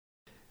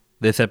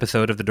This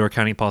episode of the Door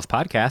County Pulse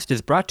podcast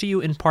is brought to you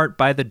in part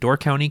by the Door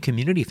County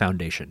Community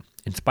Foundation,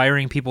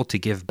 inspiring people to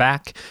give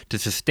back, to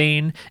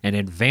sustain, and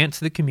advance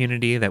the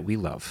community that we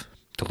love.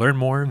 To learn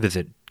more,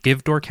 visit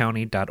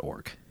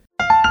givedoorcounty.org.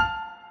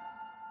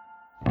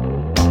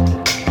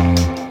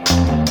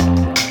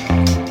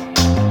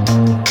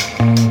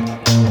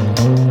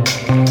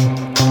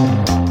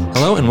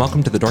 Hello and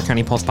welcome to the Door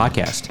County Pulse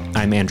podcast.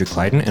 I'm Andrew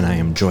Clyden and I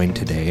am joined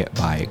today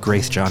by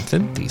Grace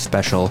Johnson, the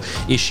special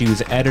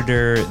issues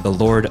editor, the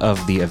lord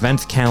of the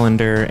events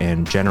calendar,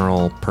 and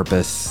general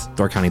purpose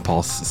Door County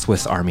Pulse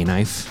Swiss Army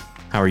knife.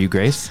 How are you,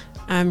 Grace?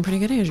 I'm pretty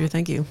good, Andrew.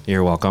 Thank you.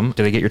 You're welcome.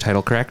 Did I get your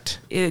title correct?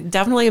 It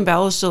definitely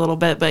embellished a little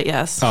bit, but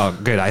yes. Oh,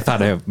 good. I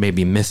thought I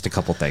maybe missed a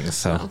couple things,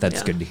 so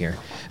that's good to hear.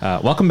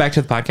 Welcome back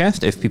to the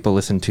podcast. If people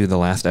listened to the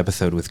last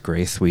episode with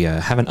Grace, we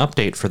have an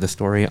update for the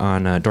story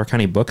on Door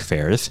County book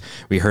fairs.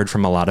 We heard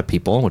from a lot of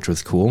people, which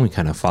was cool. We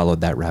kind of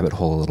followed that rabbit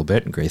hole a little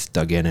bit, and Grace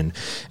dug in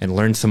and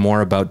learned some more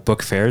about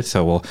book fairs,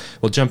 so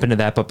we'll jump into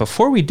that. But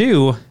before we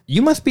do,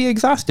 you must be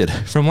exhausted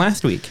from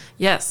last week.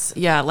 Yes.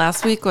 Yeah.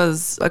 Last week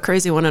was a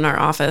crazy one in our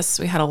office.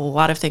 We had a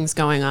lot of things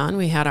going on.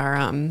 We had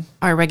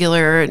our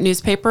regular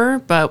newspaper,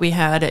 but we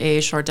had a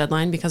short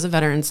deadline because of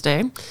Veterans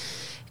Day.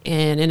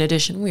 And in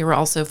addition, we were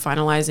also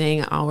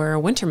finalizing our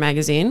winter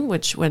magazine,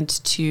 which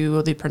went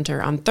to the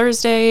printer on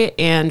Thursday.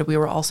 And we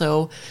were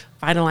also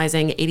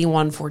finalizing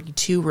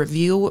 8142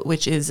 Review,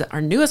 which is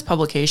our newest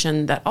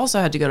publication that also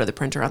had to go to the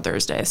printer on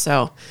Thursday.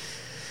 So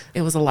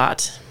it was a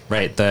lot.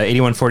 Right. The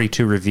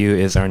 8142 Review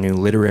is our new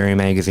literary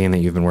magazine that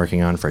you've been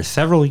working on for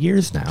several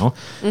years now.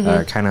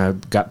 Kind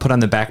of got put on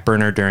the back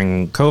burner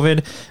during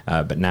COVID,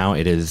 but now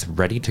it is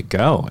ready to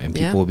go, and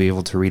people will be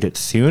able to read it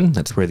soon.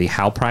 That's where the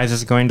Hal Prize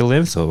is going to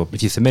live. So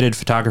if you submitted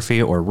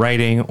photography or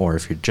writing, or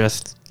if you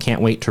just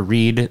can't wait to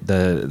read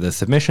the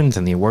submissions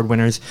and the award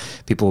winners,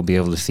 people will be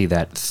able to see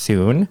that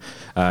soon.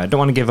 I don't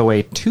want to give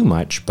away too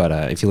much, but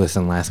if you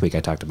listened last week,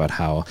 I talked about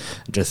how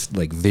just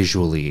like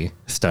visually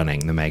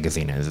stunning the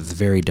magazine is. It's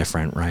very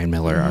different. Ryan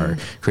Miller, our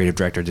creative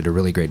director, did a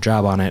really great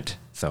job on it.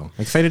 So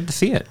excited to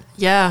see it.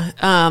 Yeah,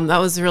 that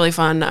was really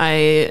fun. I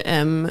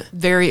am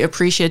very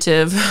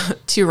appreciative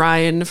to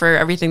Ryan for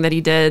everything that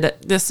he did.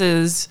 This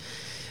has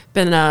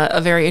been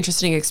a very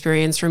interesting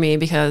experience for me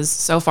because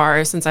so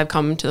far since I've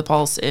come to the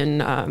Pulse in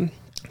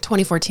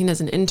 2014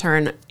 as an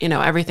intern,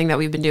 everything that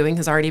we've been doing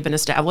has already been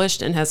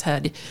established and has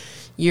had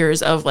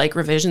years of like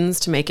revisions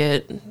to make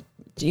it,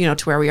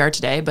 to where we are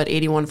today. But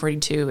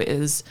 8142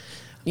 is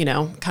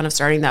kind of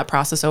starting that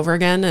process over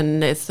again.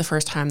 And it's the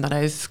first time that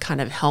I've kind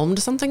of helmed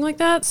something like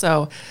that.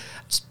 So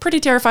just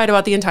pretty terrified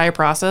about the entire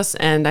process.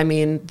 And I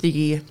mean,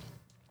 the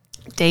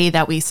day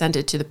that we sent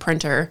it to the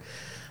printer,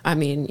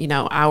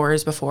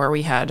 hours before,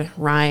 we had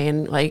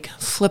Ryan like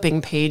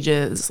flipping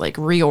pages, like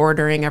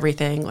reordering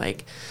everything,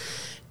 like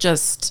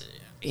just,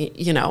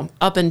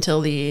 up until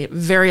the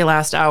very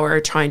last hour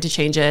trying to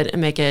change it and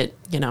make it,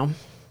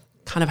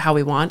 kind of how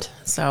we want.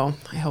 So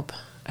I hope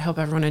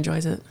everyone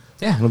enjoys it.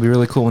 Yeah, it'll be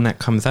really cool when that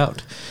comes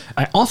out.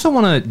 I also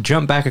want to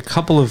jump back a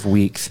couple of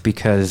weeks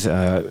because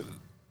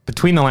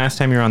between the last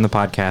time you were on the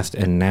podcast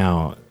and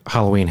now,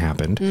 Halloween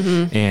happened.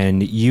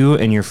 And you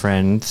and your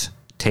friends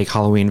take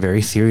Halloween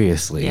very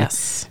seriously.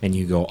 Yes. And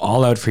you go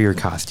all out for your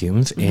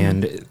costumes.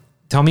 And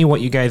tell me what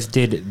you guys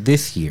did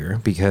this year,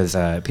 because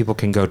people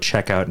can go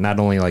check out not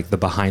only like the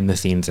behind the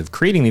scenes of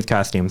creating these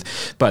costumes,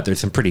 but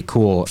there's some pretty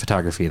cool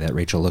photography that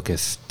Rachel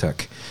Lucas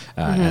took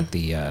at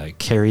the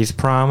Carrie's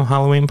prom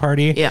Halloween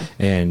party. Yeah.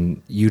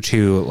 And you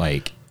two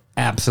like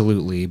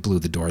absolutely blew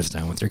the doors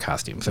down with your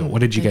costume. So what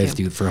did you guys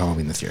do for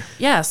Halloween this year?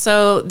 Yeah.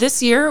 So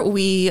this year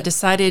we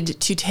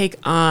decided to take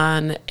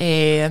on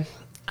a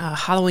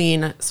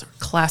Halloween sort of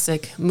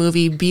classic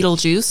movie,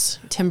 Beetlejuice,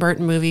 Tim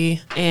Burton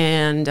movie.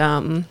 And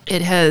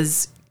it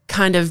has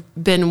kind of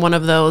been one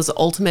of those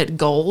ultimate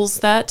goals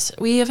that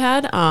we have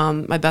had.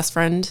 My best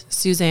friend,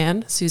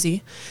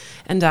 Susie,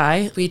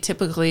 and we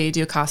typically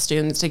do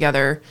costumes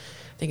together.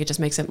 I think it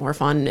just makes it more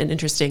fun and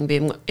interesting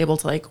being able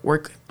to like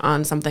work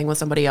on something with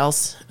somebody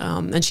else.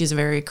 And she's a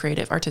very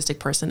creative, artistic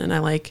person, and I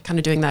like kind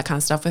of doing that kind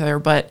of stuff with her.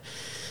 But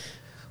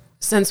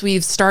since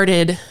we've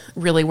started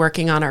really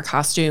working on our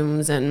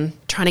costumes and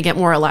trying to get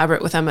more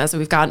elaborate with them as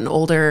we've gotten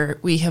older,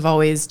 we have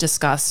always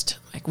discussed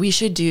like we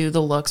should do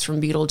the looks from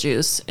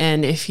Beetlejuice.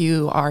 And if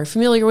you are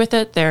familiar with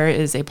it, there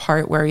is a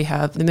part where you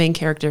have the main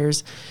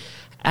characters,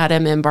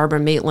 Adam and Barbara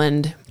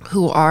Maitland,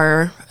 who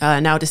are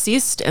now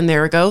deceased, and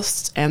they're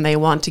ghosts, and they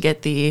want to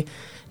get the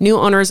new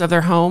owners of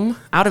their home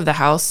out of the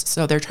house.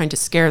 So they're trying to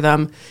scare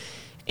them.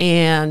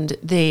 And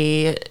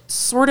they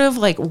sort of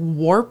like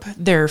warp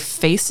their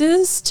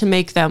faces to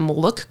make them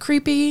look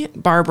creepy.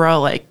 Barbara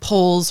like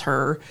pulls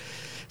her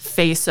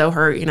face so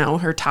her,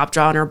 her top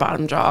jaw and her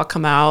bottom jaw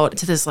come out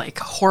to this like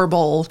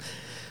horrible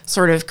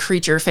sort of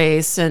creature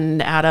face,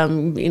 and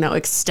Adam,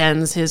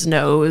 extends his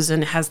nose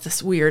and has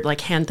this weird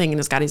like hand thing and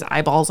has got his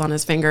eyeballs on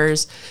his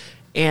fingers.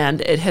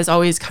 And it has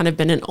always kind of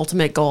been an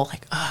ultimate goal.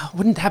 Like, oh,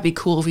 wouldn't that be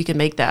cool if we could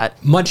make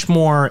that? Much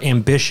more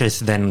ambitious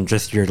than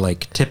just your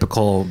like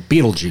typical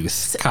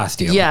Beetlejuice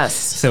costume. Yes.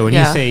 So when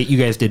you say you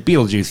guys did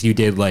Beetlejuice, you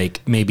did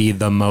like maybe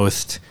the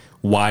most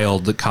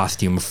wild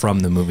costume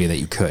from the movie that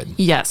you could.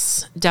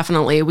 Yes,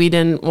 definitely. We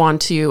didn't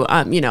want to,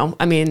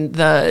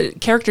 the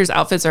characters'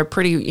 outfits are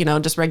pretty,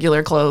 just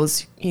regular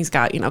clothes. He's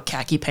got,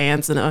 khaki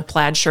pants and a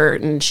plaid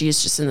shirt, and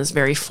she's just in this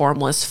very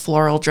formless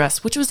floral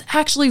dress, which was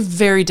actually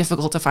very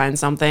difficult to find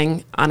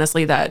something,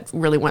 honestly, that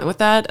really went with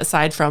that.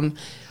 Aside from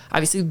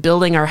obviously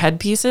building our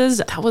headpieces,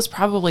 that was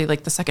probably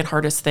like the second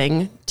hardest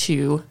thing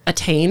to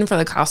attain for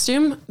the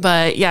costume.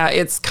 But yeah,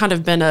 it's kind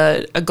of been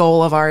a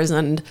goal of ours.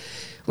 And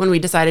when we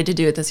decided to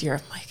do it this year,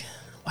 I'm like,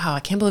 wow,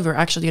 I can't believe we're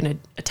actually going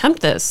to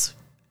attempt this.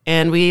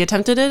 And we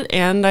attempted it,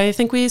 and I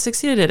think we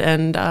succeeded,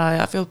 and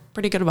I feel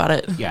pretty good about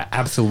it. Yeah,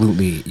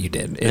 absolutely you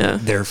did.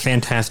 They're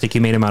fantastic.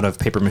 You made them out of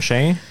paper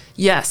mache?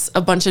 Yes,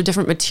 a bunch of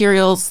different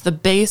materials. The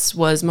base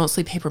was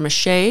mostly paper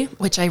mache,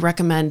 which I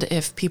recommend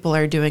if people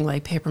are doing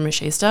like paper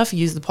mache stuff,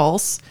 use the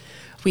Pulse.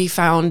 We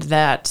found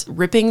that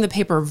ripping the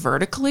paper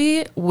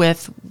vertically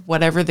with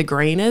whatever the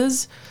grain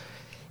is,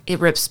 it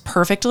rips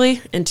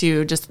perfectly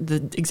into just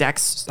the exact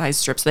size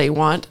strips that you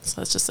want.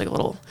 So that's just like a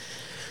little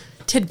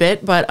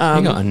tidbit. But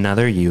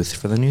another use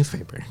for the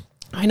newspaper.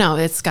 I know,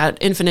 it's got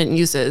infinite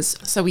uses.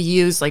 So we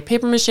used like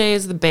paper mache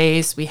as the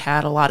base. We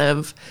had a lot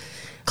of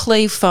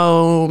clay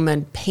foam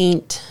and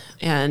paint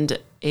and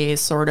a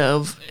sort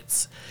of,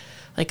 it's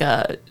like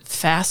a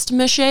fast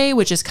mache,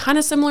 which is kind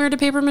of similar to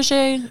paper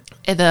mache.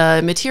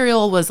 The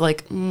material was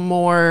like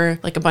more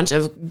like a bunch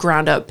of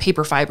ground up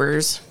paper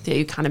fibers that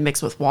you kind of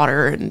mix with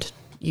water and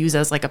use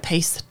as like a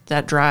paste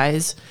that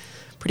dries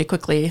pretty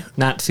quickly.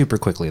 Not super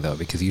quickly though,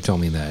 because you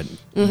told me that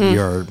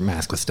your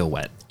mask was still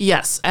wet.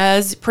 Yes,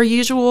 as per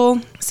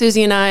usual,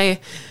 Susie and I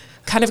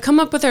kind of come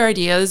up with our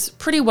ideas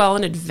pretty well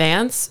in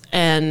advance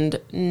and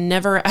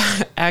never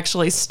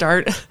actually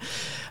start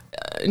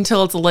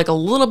until it's like a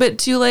little bit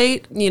too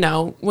late.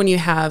 When you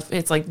have,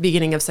 it's like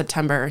beginning of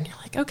September and you're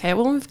like, okay,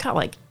 well, we've got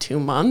like 2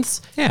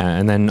 months. Yeah,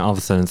 and then all of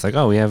a sudden it's like,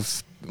 oh, we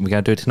got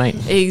to do it tonight.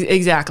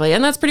 Exactly.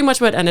 And that's pretty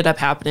much what ended up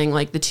happening,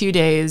 like the 2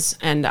 days.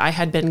 And I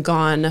had been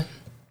gone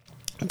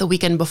the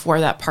weekend before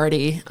that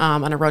party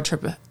on a road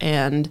trip,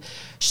 and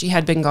she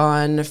had been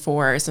gone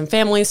for some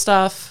family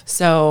stuff.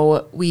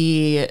 So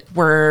we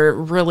were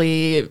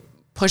really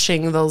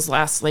pushing those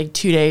last like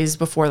 2 days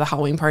before the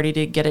Halloween party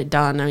to get it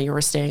done. I mean, we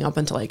were staying up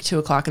until like 2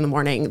 o'clock in the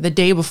morning. The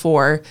day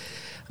before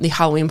the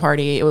Halloween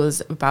party, it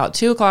was about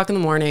 2 o'clock in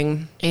the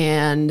morning,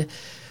 and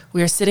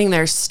we were sitting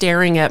there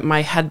staring at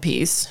my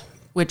headpiece,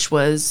 which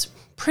was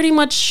pretty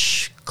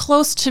much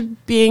close to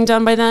being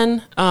done by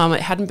then.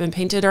 It hadn't been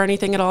painted or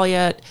anything at all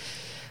yet,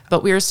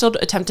 but we were still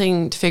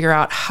attempting to figure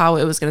out how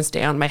it was going to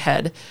stay on my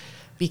head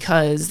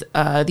because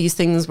these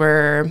things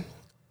were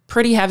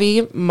pretty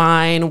heavy.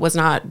 Mine was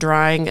not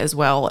drying as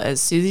well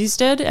as Susie's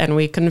did, and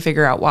we couldn't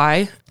figure out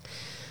why.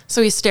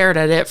 So we stared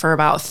at it for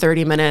about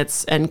 30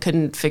 minutes and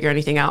couldn't figure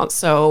anything out.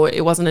 So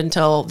it wasn't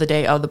until the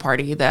day of the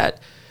party that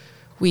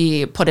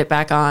we put it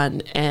back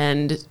on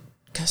and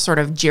sort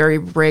of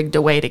jerry-rigged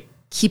a way to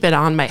keep it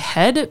on my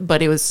head,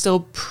 but it was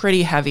still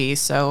pretty heavy.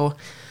 So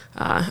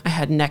I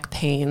had neck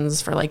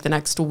pains for like the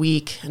next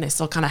week, and I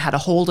still kind of had to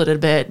hold it a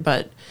bit,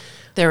 but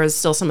there was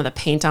still some of the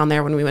paint on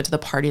there when we went to the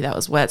party that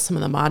was wet, some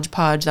of the Mod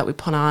Podge that we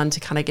put on to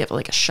kind of give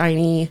like a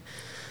shiny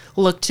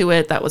look to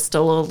it that was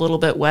still a little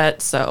bit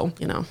wet. So,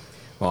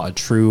 Well, a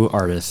true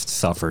artist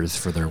suffers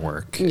for their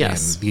work.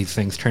 Yes. And these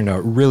things turned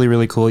out really,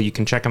 really cool. You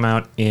can check them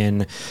out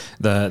in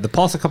the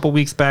Pulse a couple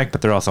weeks back,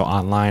 but they're also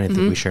online. I think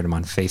we shared them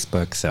on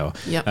Facebook. So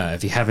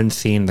if you haven't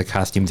seen the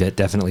costumes yet,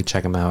 definitely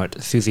check them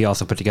out. Susie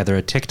also put together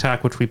a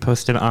TikTok, which we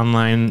posted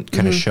online,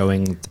 kind of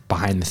showing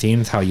behind the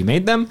scenes how you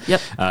made them.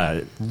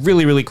 Yep.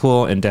 Really, really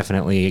cool, and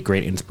definitely a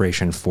great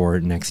inspiration for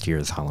next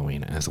year's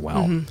Halloween as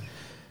well.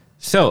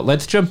 So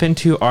let's jump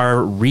into our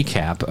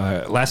recap.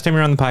 Last time we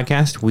were on the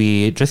podcast,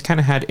 we just kind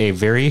of had a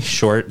very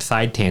short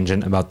side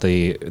tangent about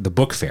the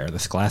book fair, the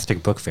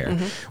Scholastic Book Fair.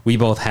 We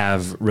both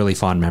have really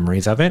fond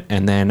memories of it.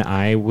 And then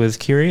I was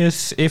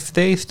curious if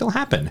they still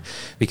happen,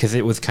 because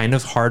it was kind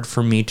of hard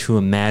for me to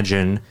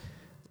imagine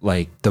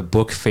like the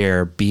book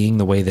fair being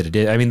the way that it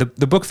is. I mean,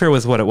 the book fair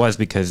was what it was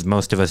because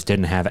most of us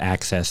didn't have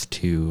access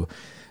to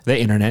the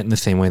internet in the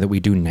same way that we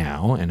do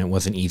now, and it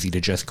wasn't easy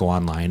to just go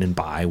online and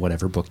buy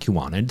whatever book you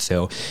wanted.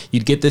 So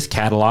you'd get this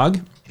catalog,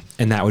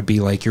 and that would be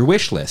like your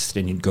wish list,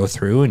 and you'd go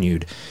through and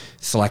you'd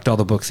select all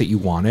the books that you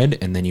wanted,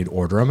 and then you'd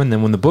order them, and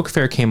then when the book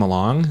fair came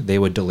along, they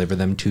would deliver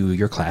them to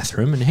your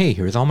classroom, and hey,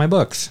 here's all my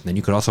books. Then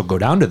you could also go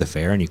down to the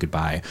fair, and you could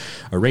buy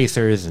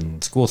erasers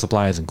and school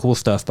supplies and cool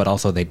stuff, but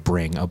also they'd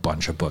bring a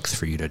bunch of books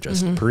for you to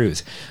just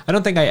peruse. I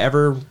don't think I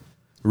ever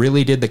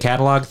really did the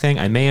catalog thing.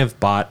 I may have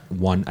bought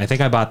one. I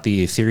think I bought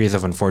the Series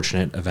of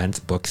Unfortunate Events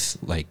books,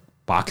 like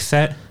box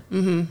set,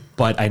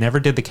 but I never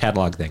did the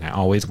catalog thing. I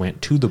always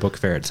went to the book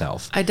fair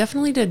itself. I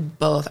definitely did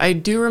both. I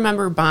do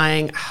remember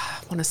buying, I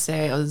want to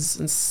say I was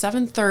in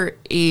 7th or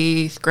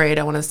 8th grade,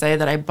 I want to say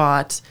that I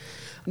bought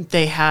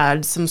they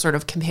had some sort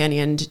of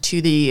companion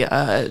to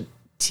the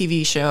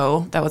TV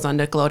show that was on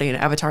Nickelodeon,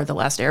 Avatar: The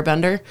Last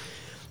Airbender.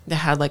 They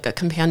had like a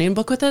companion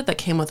book with it that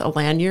came with a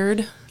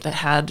lanyard that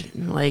had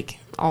like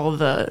all of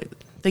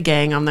the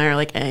gang on there,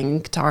 like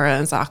Aang, Katara,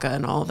 and Sokka,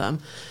 and all of them,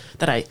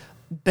 that I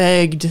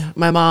begged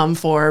my mom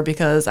for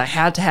because I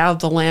had to have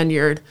the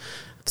lanyard.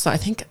 So I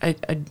think I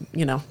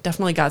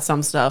definitely got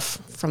some stuff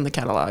from the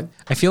catalog.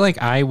 I feel like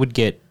I would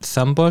get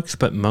some books,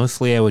 but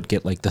mostly I would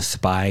get like the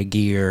spy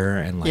gear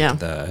and like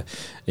the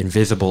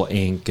invisible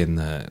ink and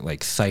the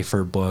like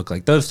cipher book,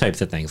 like those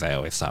types of things I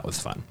always thought was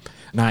fun.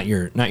 Not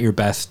your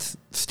best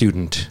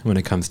student when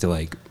it comes to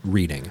like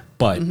reading,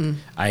 but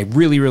I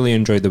really, really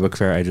enjoyed the book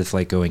fair. I just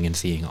like going and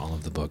seeing all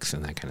of the books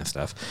and that kind of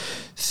stuff.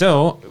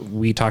 So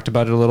we talked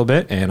about it a little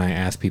bit, and I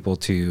asked people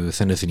to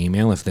send us an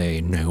email if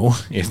they know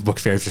if book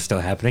fairs are still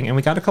happening, and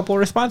we got a couple of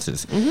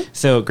responses.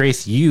 So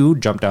Grace, you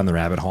jumped down the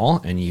rabbit hole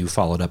and you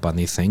followed up on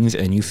these things,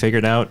 and you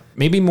figured out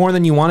maybe more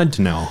than you wanted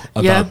to know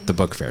about the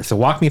book fair. So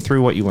walk me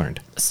through what you learned.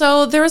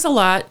 So there was a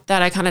lot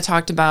that I kind of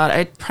talked about.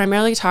 I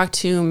primarily talked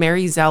to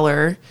Mary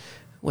Zeller,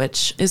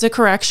 which is a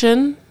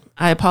correction.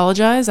 I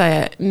apologize.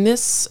 I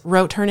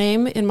miswrote her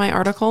name in my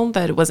article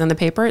that was in the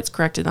paper. It's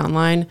corrected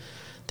online.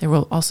 There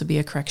will also be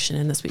a correction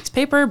in this week's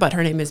paper, but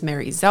her name is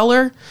Mary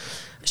Zeller.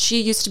 She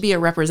used to be a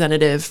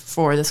representative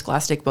for the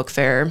Scholastic Book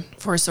Fair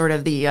for sort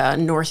of the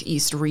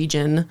northeast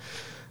region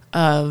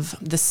of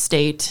the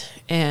state,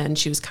 and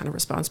she was kind of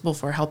responsible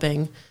for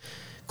helping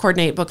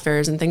coordinate book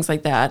fairs and things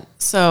like that.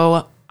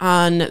 So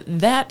on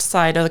that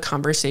side of the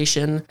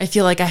conversation, I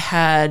feel like I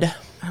had,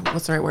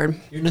 what's the right word?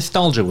 Your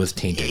nostalgia was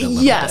tainted a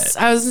little bit.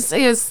 I was going to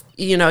say is,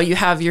 you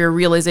have your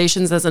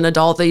realizations as an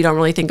adult that you don't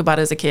really think about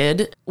as a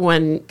kid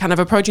when kind of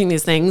approaching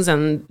these things,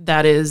 and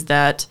that is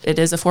that it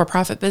is a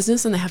for-profit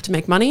business and they have to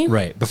make money.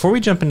 Right. Before we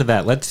jump into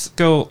that, let's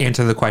go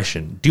answer the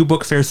question. Do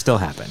book fairs still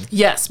happen?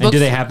 Yes. And do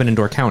they happen in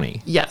Door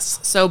County? Yes.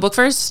 So book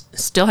fairs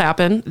still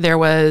happen. There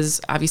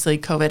was, obviously,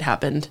 COVID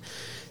happened.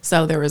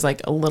 So there was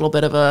like a little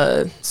bit of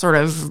a sort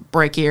of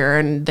break here,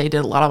 and they did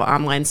a lot of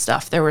online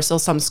stuff. There were still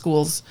some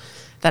schools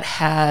that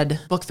had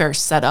book fairs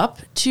set up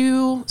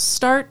to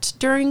start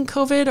during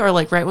COVID, or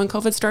like right when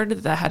COVID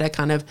started, that had to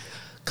kind of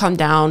come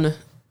down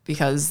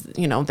because,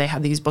 they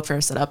had these book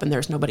fairs set up and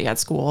there's nobody at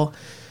school.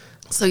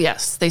 So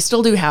yes, they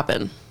still do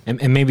happen.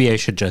 And maybe I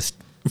should just,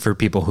 for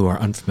people who are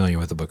unfamiliar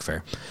with the book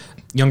fair,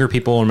 younger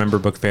people remember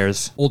book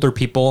fairs. Older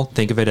people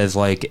think of it as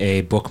like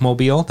a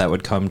bookmobile that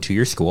would come to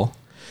your school.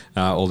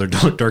 Older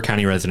Door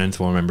County residents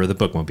will remember the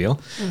bookmobile.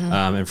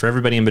 And for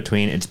everybody in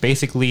between, it's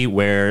basically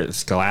where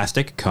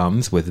Scholastic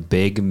comes with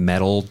big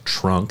metal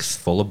trunks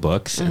full of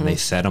books, and they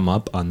set them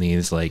up on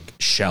these like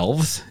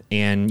shelves,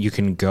 and you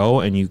can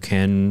go and you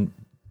can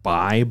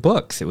buy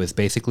books. It was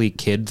basically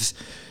kids,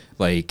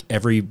 like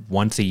every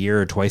once a year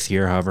or twice a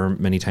year, however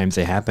many times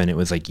they happen, it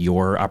was like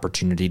your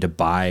opportunity to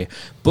buy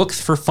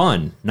books for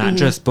fun, not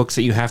just books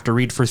that you have to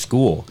read for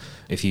school.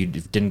 If you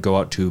didn't go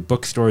out to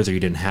bookstores or you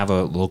didn't have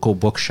a local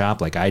bookshop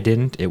like I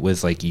didn't, it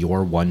was like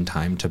your one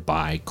time to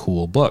buy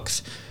cool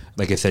books.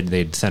 Like I said,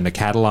 they'd send a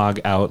catalog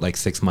out like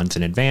 6 months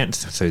in advance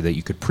so that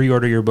you could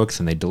pre-order your books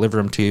and they'd deliver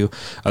them to you.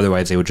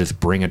 Otherwise, they would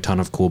just bring a ton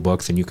of cool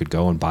books and you could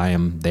go and buy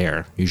them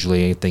there.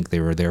 Usually, I think they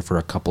were there for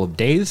a couple of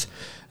days,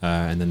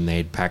 and then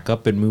they'd pack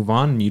up and move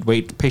on, and you'd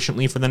wait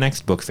patiently for the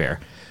next book fair.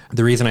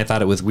 The reason I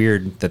thought it was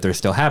weird that they're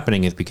still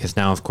happening is because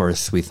now, of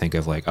course, we think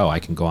of like, oh, I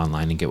can go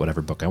online and get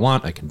whatever book I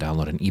want. I can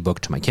download an ebook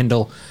to my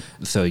Kindle.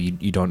 So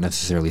you don't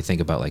necessarily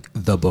think about like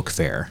the book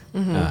fair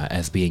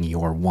as being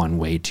your one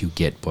way to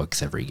get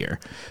books every year.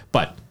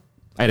 But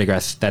I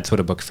digress. That's what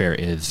a book fair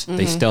is.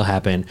 They still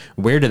happen.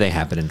 Where do they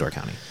happen in Door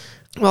County?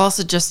 Well,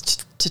 also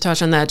just to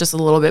touch on that just a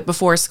little bit,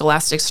 before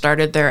Scholastic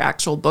started their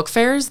actual book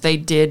fairs, they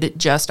did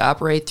just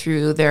operate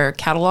through their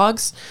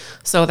catalogs.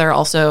 So there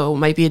also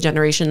might be a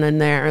generation in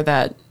there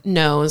that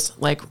knows,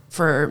 like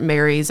for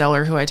Mary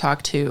Zeller, who I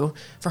talked to,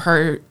 for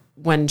her,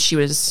 when she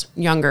was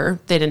younger,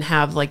 they didn't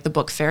have like the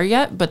book fair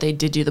yet, but they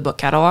did do the book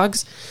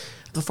catalogs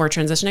before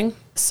transitioning.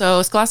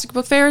 So Scholastic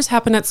book fairs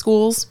happen at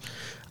schools.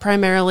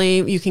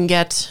 Primarily, you can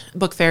get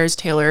book fairs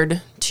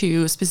tailored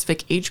to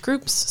specific age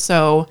groups.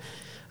 So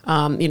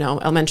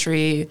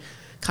elementary,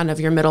 kind of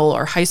your middle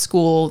or high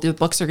school, the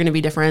books are going to be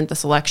different. The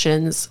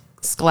selections,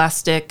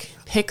 Scholastic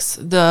picks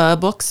the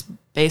books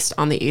based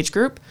on the age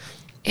group,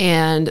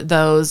 and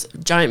those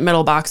giant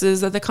metal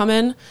boxes that they come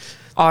in,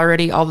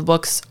 already all the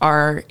books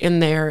are in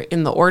there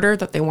in the order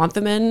that they want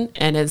them in,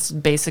 and it's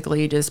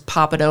basically just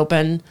pop it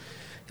open,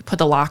 put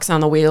the locks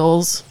on the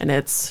wheels, and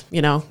it's,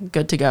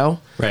 good to go.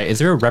 Right. Is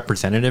there a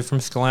representative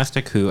from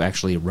Scholastic who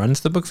actually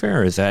runs the book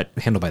fair, or is that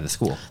handled by the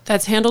school?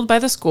 That's handled by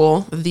the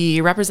school. The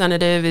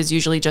representative is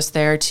usually just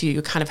there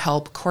to kind of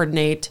help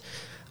coordinate,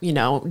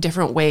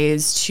 different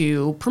ways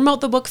to promote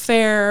the book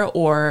fair,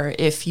 or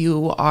if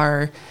you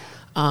are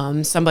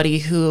somebody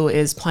who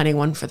is planning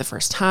one for the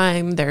first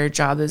time, their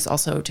job is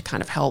also to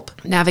kind of help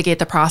navigate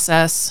the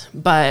process.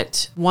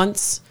 But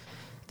once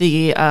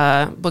the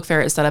book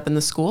fair is set up in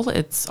the school.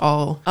 It's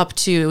all up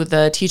to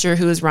the teacher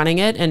who is running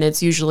it, and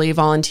it's usually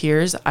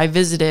volunteers. I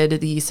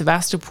visited the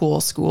Sevastopol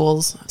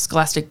School's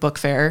Scholastic Book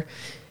Fair,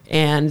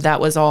 and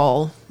that was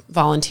all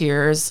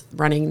volunteers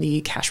running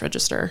the cash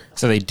register.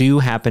 So they do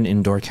happen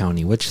in Door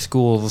County. Which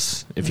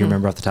schools, if you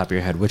remember off the top of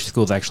your head, which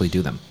schools actually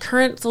do them?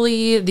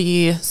 Currently,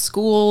 the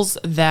schools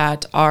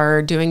that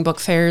are doing book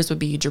fairs would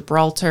be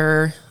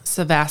Gibraltar,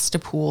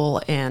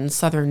 Sevastopol, and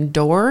Southern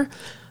Door.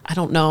 I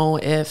don't know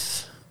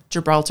if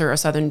Gibraltar or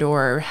Southern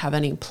Door have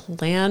any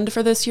planned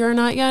for this year or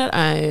not yet.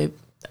 I'm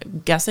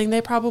guessing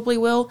they probably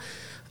will.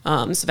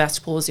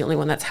 Sevastopol is the only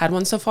one that's had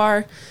one so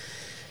far.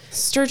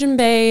 Sturgeon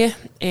Bay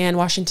and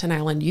Washington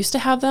Island used to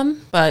have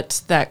them,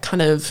 but that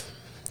kind of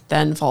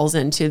then falls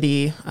into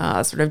the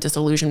sort of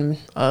disillusion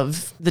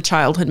of the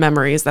childhood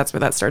memories. That's where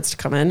that starts to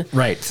come in.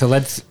 Right. So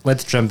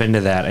let's jump into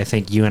that. I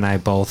think you and I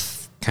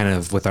both kind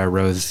of with our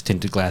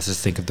rose-tinted glasses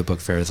think of the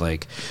book fair as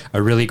like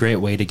a really great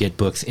way to get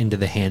books into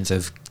the hands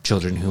of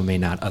children who may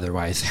not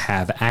otherwise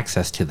have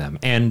access to them.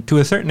 And to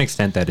a certain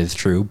extent that is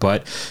true,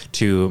 but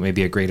to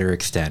maybe a greater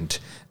extent,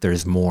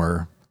 there's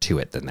more to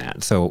it than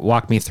that. So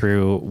walk me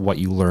through what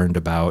you learned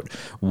about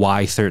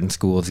why certain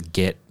schools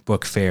get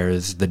book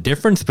fairs, the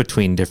difference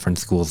between different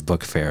schools'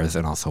 book fairs,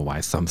 and also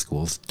why some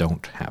schools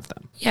don't have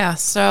them. Yeah,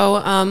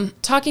 so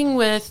talking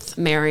with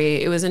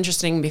Mary, it was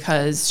interesting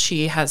because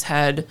she has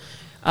had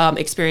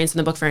experience in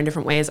the book fair in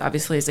different ways.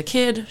 Obviously, as a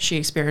kid, she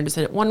experienced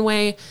it one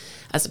way.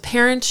 As a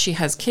parent, she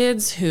has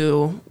kids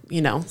who,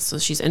 so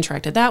she's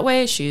interacted that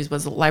way. She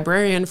was a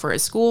librarian for a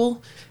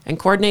school and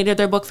coordinated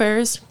their book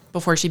fairs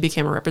before she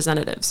became a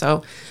representative.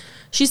 So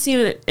she's seen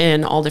it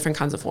in all different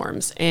kinds of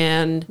forms.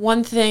 And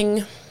one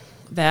thing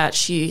that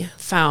she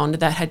found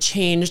that had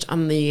changed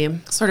on the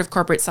sort of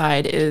corporate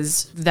side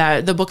is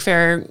that the book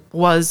fair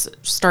was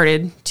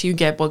started to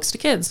get books to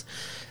kids.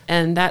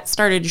 And that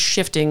started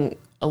shifting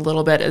a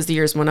little bit as the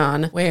years went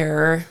on,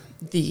 where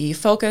the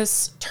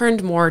focus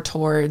turned more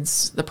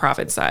towards the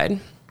profit side.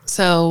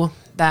 So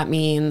that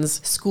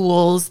means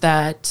schools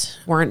that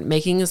weren't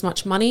making as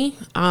much money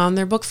on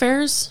their book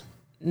fairs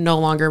no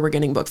longer were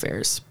getting book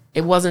fairs.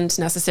 It wasn't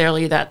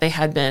necessarily that they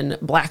had been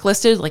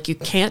blacklisted, like you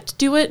can't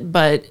do it,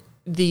 but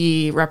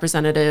the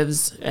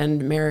representatives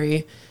and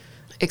Mary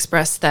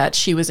expressed that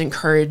she was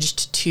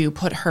encouraged to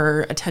put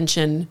her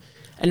attention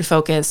and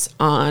focus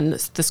on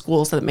the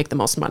schools that make the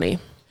most money.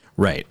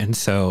 Right. And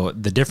so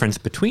the difference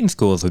between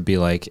schools would be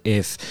like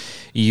if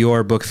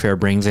your book fair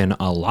brings in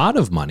a lot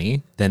of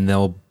money, then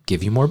they'll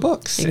give you more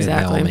books.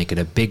 Exactly. And they'll make it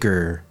a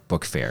bigger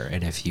book fair.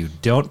 And if you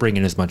don't bring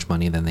in as much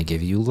money, then they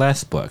give you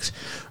less books,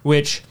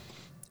 which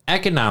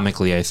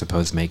economically, I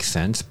suppose, makes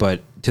sense.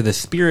 But to the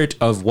spirit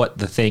of what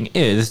the thing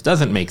is,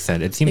 doesn't make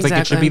sense. It seems like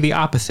it should be the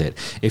opposite.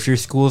 If your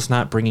school's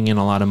not bringing in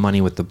a lot of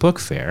money with the book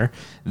fair,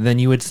 then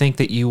you would think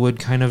that you would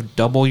kind of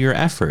double your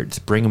efforts,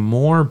 bring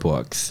more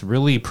books,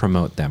 really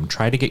promote them,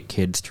 try to get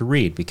kids to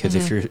read. Because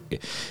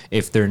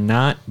if they're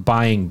not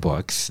buying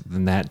books,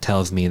 then that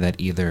tells me that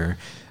either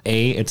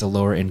A, it's a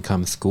lower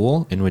income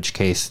school, in which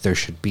case there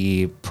should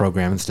be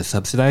programs to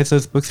subsidize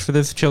those books for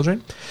those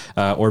children,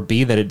 or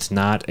B, that it's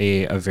not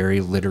a very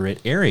literate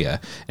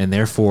area, and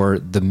therefore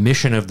the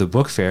mission of the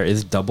book fair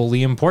is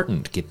doubly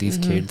important. Get these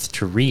kids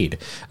to read.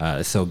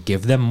 So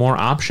give them more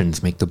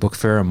options, make the book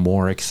fair a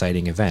more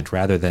exciting event,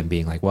 rather than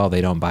being like, well,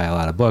 they don't buy a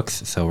lot of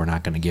books, so we're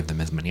not going to give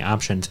them as many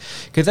options,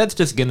 because that's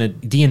just going to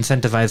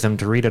de-incentivize them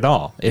to read at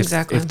all. If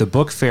the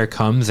book fair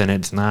comes and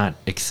it's not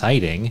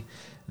exciting,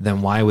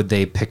 then why would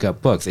they pick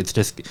up books? It's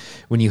just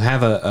when you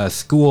have a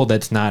school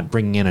that's not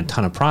bringing in a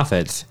ton of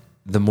profits,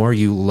 the more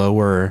you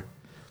lower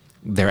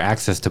their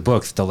access to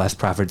books, the less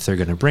profits they're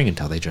going to bring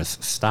until they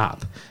just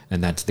stop.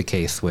 And that's the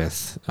case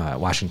with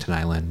Washington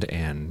Island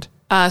and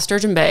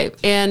Sturgeon Bay.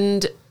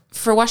 And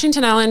for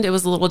Washington Island, it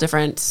was a little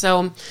different.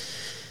 So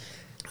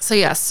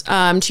yes,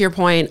 to your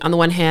point, on the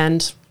one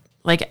hand,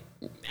 like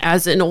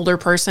as an older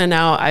person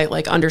now, I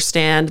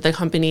understand the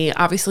company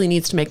obviously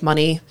needs to make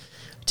money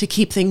to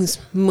keep things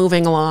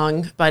moving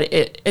along, but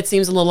it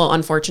seems a little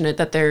unfortunate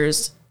that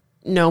there's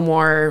no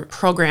more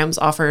programs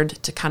offered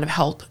to kind of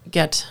help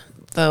get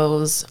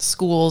those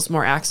schools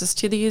more access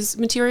to these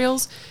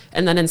materials.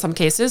 And then in some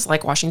cases,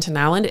 like Washington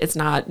Island, it's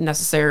not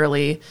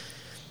necessarily,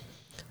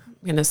 I'm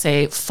going to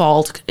say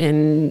fault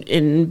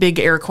in big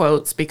air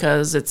quotes,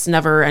 because it's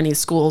never any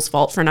school's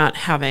fault for not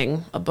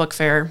having a book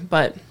fair.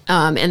 But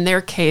in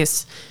their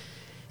case,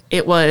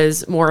 it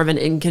was more of an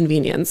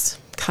inconvenience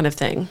kind of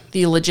thing.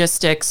 The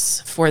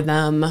logistics for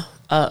them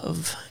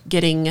of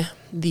getting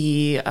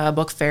the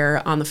book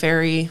fair on the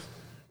ferry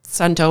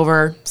sent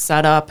over,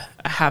 set up,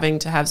 having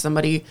to have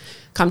somebody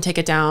come take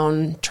it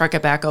down, truck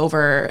it back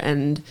over,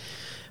 and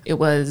it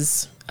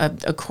was,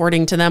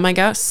 according to them, I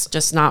guess,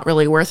 just not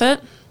really worth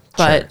it.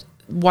 But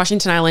sure.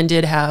 Washington Island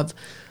did have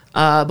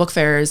book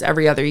fairs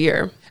every other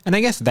year. And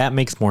I guess that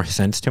makes more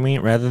sense to me,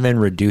 rather than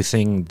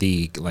reducing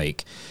the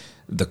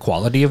the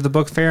quality of the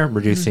book fair,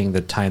 reducing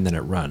the time that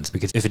it runs.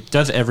 Because if it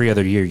does every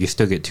other year, you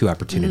still get 2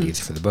 opportunities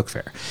for the book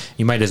fair.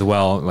 You might as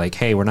well, like,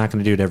 hey, we're not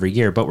going to do it every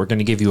year, but we're going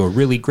to give you a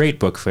really great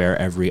book fair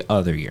every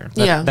other year.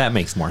 That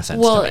makes more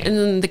sense to me.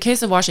 In the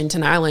case of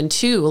Washington Island,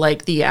 too,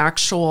 like the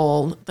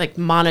actual like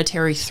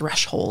monetary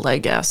threshold, I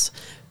guess,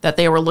 that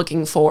they were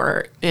looking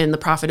for in the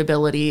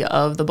profitability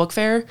of the book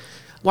fair,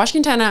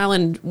 Washington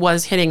Island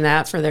was hitting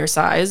that for their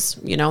size.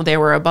 You know, they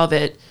were above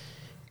it.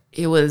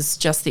 It was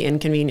just the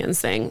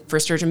inconvenience thing for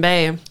Sturgeon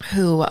Bay,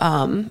 who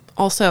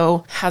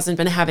also hasn't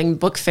been having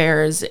book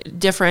fairs.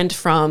 Different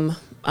from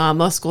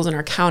most schools in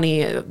our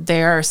county.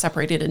 They are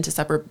separated into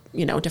separate,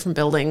 different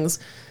buildings.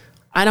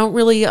 I don't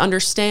really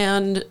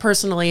understand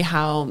personally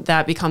how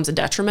that becomes a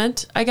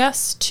detriment, I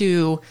guess,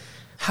 to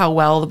how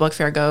well the book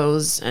fair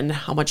goes and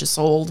how much is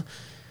sold,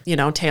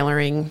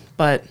 tailoring.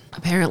 But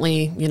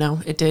apparently,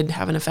 it did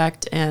have an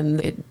effect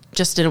and it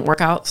just didn't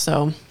work out.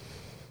 So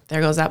there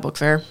goes that book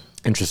fair.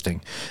 Interesting.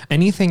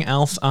 Anything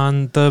else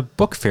on the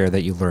book fair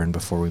that you learned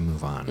before we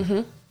move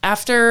on?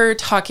 After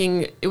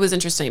talking, it was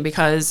interesting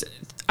because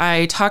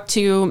I talked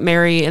to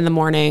Mary in the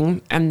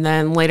morning, and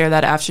then later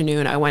that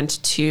afternoon, I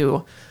went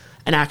to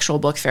an actual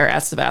book fair at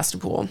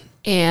Sebastopol.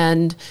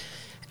 And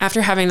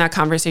after having that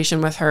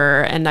conversation with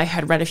her, and I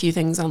had read a few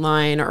things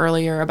online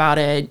earlier about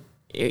it,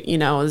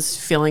 I was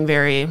feeling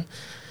very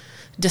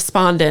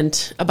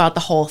despondent about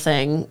the whole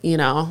thing,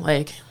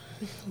 like,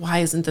 why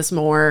isn't this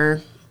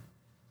more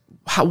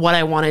what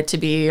I want it to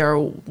be or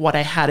what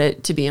I had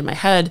it to be in my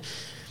head?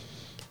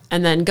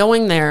 And then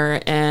going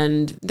there,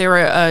 and there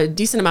were a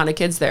decent amount of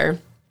kids there,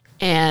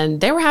 and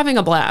they were having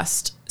a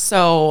blast.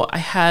 So I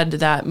had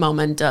that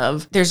moment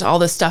of, there's all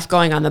this stuff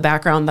going on in the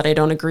background that I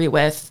don't agree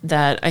with,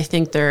 that I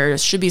think there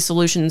should be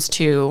solutions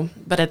to,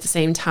 but at the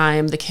same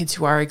time, the kids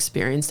who are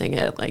experiencing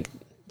it, like,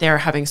 they're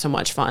having so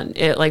much fun.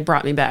 It like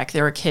brought me back.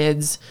 There were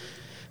kids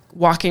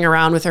walking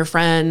around with her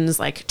friends,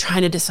 like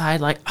trying to decide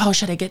like, oh,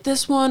 should I get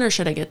this one or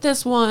should I get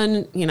this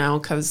one?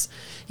 Because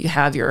you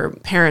have your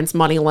parents'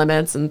 money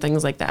limits and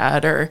things like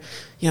that, or,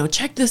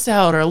 check this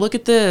out or look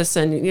at this.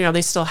 And,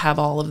 they still have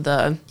all of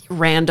the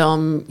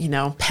random,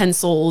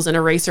 pencils and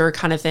eraser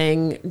kind of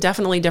thing.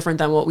 Definitely different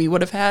than what we would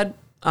have had.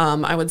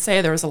 I would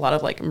say there was a lot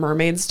of like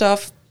mermaid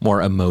stuff. More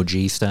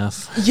emoji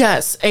stuff.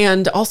 Yes.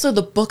 And also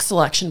the book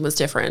selection was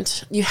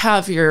different. You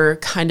have your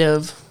kind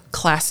of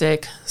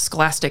classic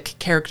scholastic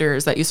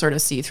characters that you sort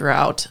of see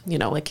throughout,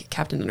 like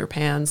Captain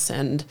Underpants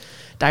and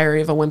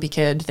Diary of a Wimpy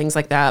Kid, things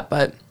like that.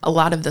 But a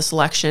lot of the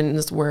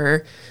selections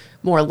were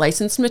more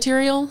licensed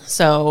material,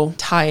 so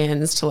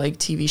tie-ins to like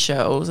TV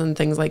shows and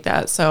things like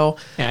that. So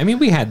yeah, I mean,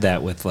 we had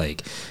that with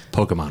like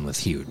Pokemon was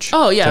huge.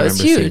 Oh yeah, it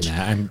was huge.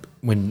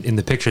 When in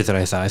the pictures that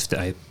I saw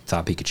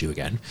Pikachu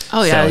again.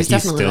 Oh yeah, so he's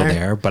definitely still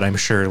there. But I'm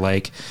sure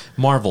like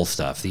Marvel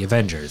stuff, the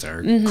Avengers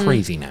are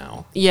crazy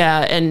now. Yeah,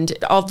 and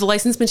all the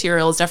licensed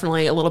material is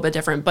definitely a little bit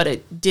different, but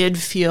it did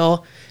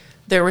feel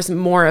there was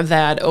more of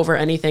that over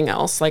anything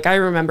else. Like I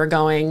remember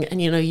going,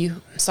 and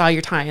you saw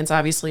your tie-ins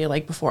obviously,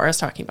 like before I was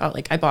talking about,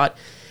 like I bought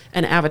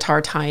an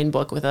Avatar tie-in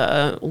book with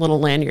a little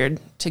lanyard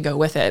to go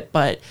with it,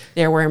 but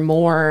there were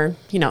more,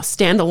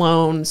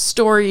 standalone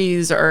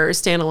stories or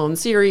standalone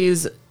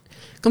series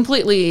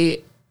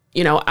completely,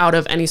 out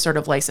of any sort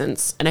of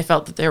license. And I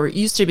felt that there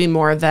used to be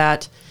more of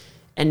that,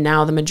 and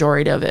now the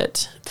majority of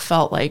it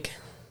felt like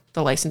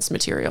the licensed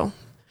material,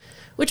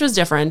 which was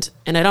different.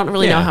 And I don't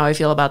really know how I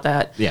feel about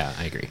that. Yeah,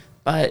 I agree.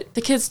 But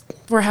the kids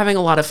were having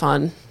a lot of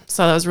fun.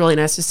 So that was really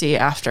nice to see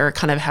after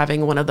kind of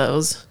having one of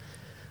those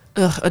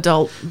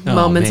adult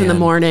moments in the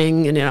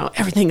morning, and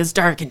everything is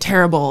dark and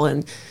terrible,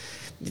 and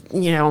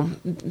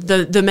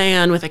the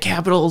man with a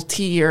capital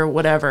T or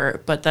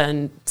whatever, but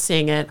then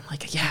seeing it,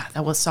 like, yeah,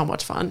 that was so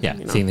much fun. Yeah,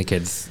 seeing the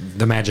kids,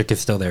 the magic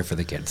is still there for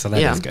the kids, so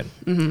that is good.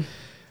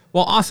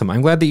 Well, awesome.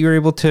 I'm glad that you were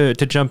able to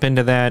jump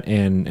into that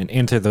and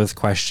answer those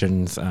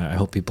questions. I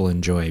hope people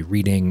enjoy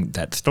reading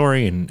that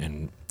story,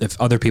 and if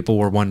other people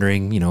were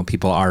wondering,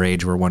 people our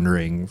age were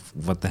wondering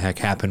what the heck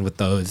happened with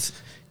those,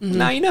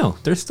 now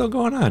they're still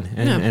going on.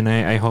 And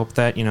I hope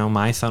that,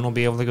 my son will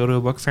be able to go to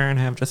a book fair and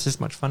have just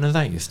as much fun as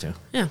I used to.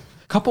 Yeah.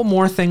 Couple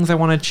more things I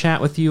want to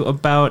chat with you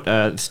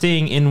about,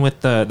 staying in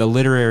with the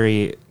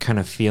literary kind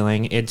of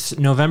feeling. It's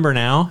November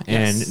now,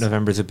 and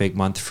November's a big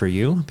month for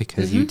you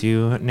because you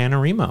do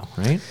NaNoWriMo,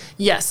 right?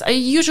 Yes, I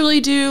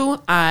usually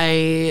do.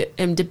 I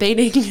am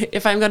debating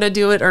if I'm going to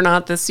do it or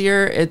not this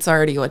year. It's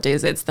already, what day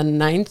is it? It's the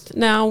 9th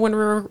now when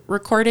we're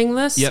recording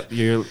this. Yep,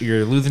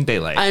 you're losing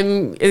daylight.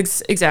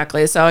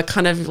 Exactly. So I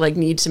kind of like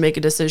need to make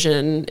a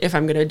decision if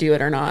I'm going to do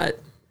it or not.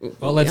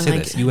 Well, let's say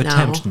this. You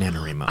attempt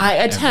NaNoWriMo. I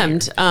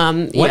attempt.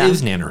 What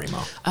is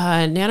NaNoWriMo?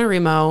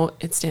 NaNoWriMo,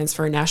 it stands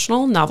for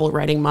National Novel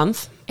Writing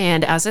Month.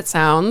 And as it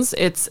sounds,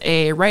 it's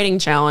a writing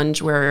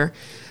challenge where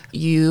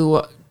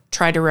you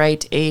try to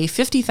write a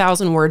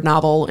 50,000 word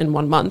novel in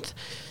 1 month.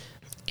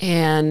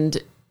 And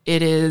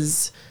it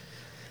is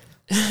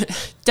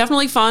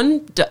definitely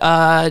fun,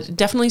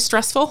 definitely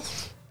stressful,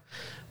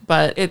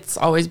 but it's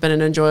always been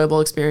an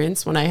enjoyable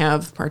experience when I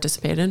have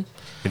participated.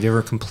 Have you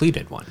ever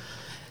completed one?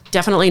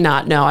 Definitely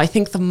not. No, I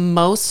think the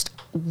most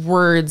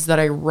words that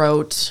I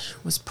wrote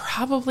was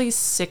probably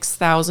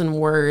 6,000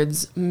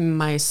 words I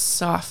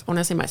want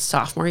to say my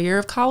sophomore year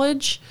of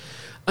college.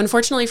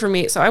 Unfortunately for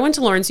me, so I went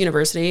to Lawrence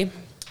University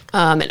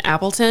in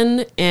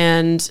Appleton,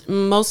 and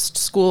most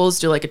schools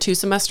do like a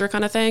 2-semester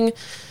kind of thing.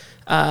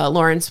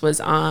 Lawrence was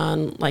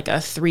on like a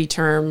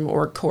 3-term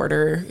or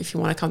quarter, if you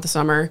want to count the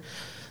summer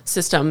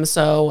system.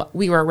 So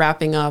we were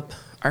wrapping up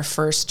our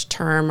first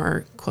term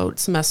or quote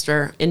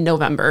semester in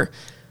November.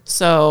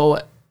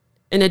 So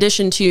in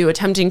addition to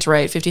attempting to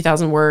write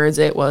 50,000 words,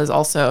 it was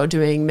also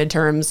doing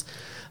midterms,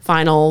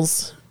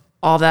 finals,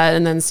 all that.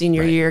 And then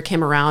senior year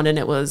came around and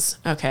it was,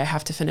 okay, I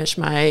have to finish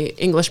my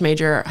English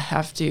major.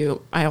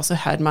 I also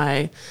had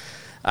my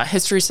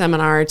history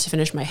seminar to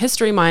finish my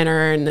history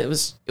minor. And it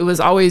was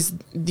always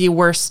the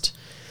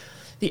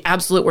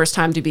absolute worst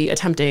time to be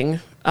attempting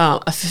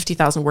a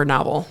 50,000 word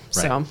novel. Right.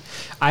 So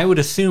I would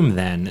assume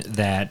then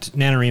that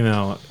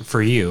NaNoWriMo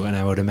for you, and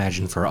I would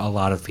imagine for a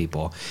lot of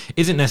people,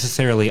 isn't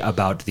necessarily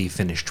about the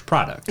finished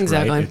product.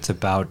 Exactly. Right? It's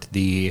about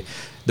the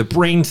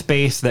brain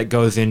space that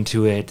goes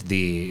into it,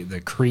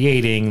 the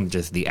creating,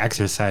 just the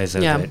exercise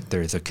of it.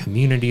 There's a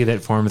community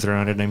that forms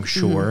around it, I'm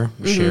sure,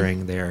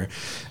 sharing their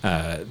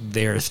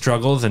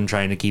struggles and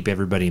trying to keep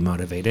everybody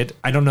motivated.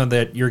 I don't know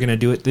that you're going to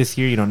do it this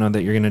year. You don't know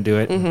that you're going to do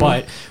it,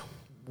 but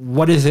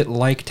what is it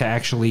like to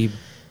actually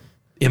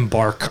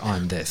embark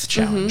on this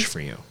challenge for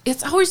you?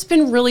 It's always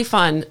been really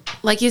fun.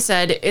 Like you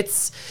said,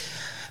 it's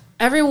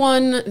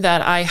everyone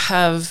that I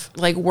have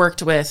like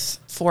worked with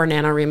for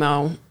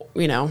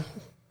NaNoWriMo,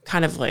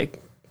 kind of like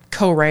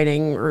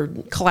co-writing or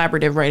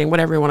collaborative writing,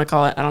 whatever you want to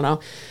call it. I don't know.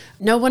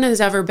 No one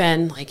has ever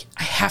been like,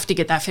 I have to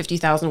get that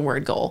 50,000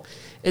 word goal.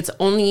 It's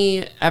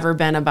only ever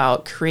been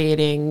about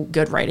creating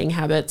good writing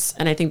habits.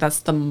 And I think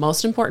that's the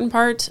most important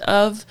part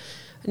of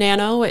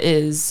Nano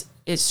is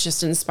it's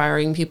just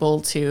inspiring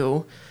people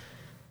to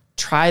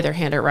try their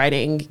hand at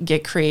writing,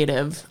 get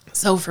creative.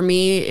 So for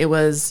me, it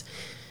was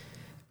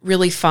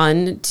really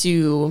fun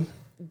to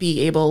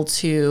be able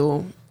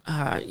to,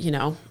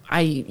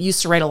 I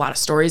used to write a lot of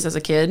stories as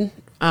a kid.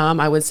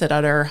 I would sit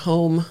at our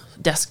home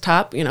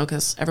desktop,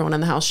 because everyone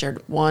in the house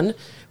shared one.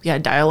 We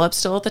had dial-up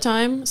still at the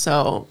time,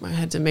 so I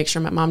had to make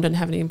sure my mom didn't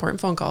have any important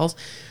phone calls.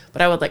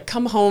 But I would like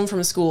come home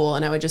from school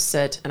and I would just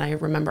sit, and I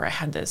remember I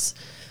had this,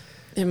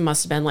 it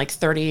must have been like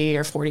 30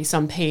 or 40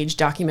 some page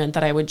document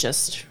that I would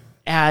just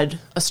add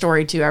a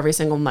story to every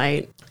single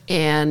night.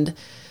 And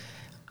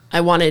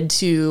I wanted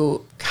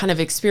to kind of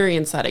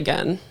experience that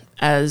again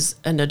as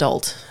an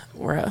adult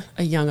or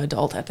a young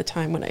adult at the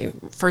time when I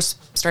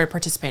first started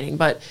participating.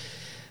 But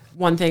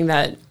one thing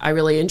that I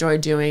really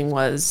enjoyed doing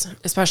was,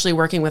 especially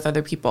working with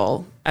other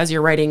people, as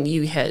you're writing,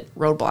 you hit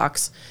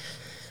roadblocks.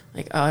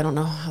 Like, oh, I don't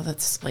know how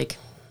that's like,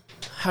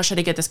 how should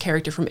I get this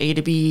character from A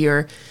to B?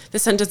 Or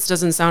this sentence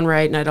doesn't sound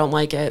right and I don't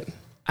like it.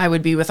 I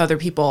would be with other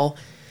people.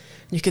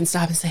 You can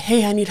stop and say,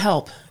 hey, I need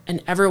help.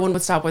 And everyone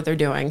would stop what they're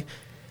doing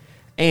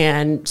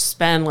and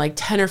spend like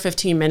 10 or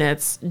 15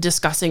 minutes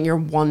discussing your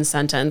one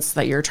sentence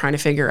that you're trying to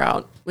figure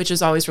out, which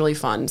is always really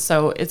fun.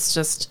 So it's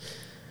just,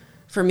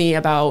 for me,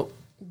 about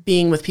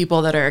being with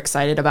people that are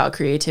excited about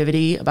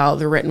creativity, about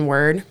the written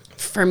word.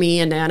 For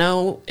me in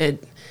Nano,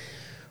 it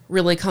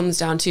really comes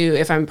down to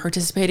if I'm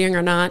participating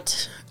or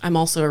not. I'm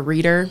also a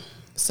reader.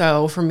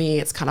 So for me,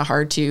 it's kind of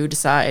hard to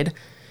decide,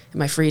 in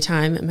my free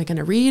time, am I going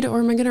to read or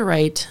am I going to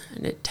write?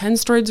 And it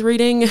tends towards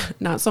reading,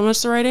 not so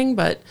much the writing,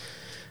 but,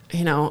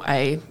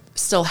 I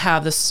still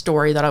have the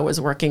story that I was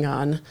working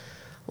on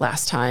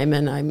last time.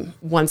 And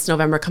once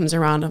November comes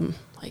around, I'm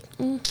like,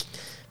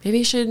 maybe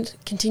I should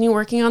continue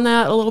working on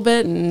that a little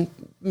bit. And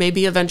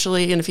maybe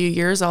eventually in a few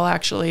years, I'll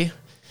actually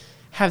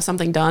have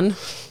something done.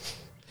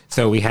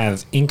 So we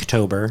have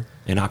Inktober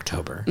in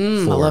October. I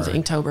love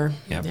Inktober.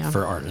 Yeah,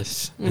 for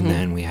artists. And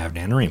then we have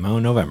NaNoWriMo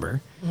in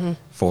November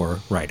for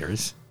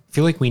writers. I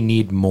feel like we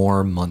need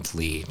more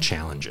monthly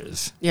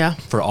challenges. Yeah.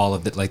 For all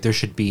of it. Like there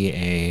should be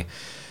a,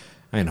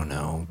 I don't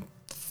know,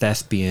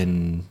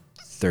 Thespian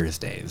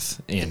Thursdays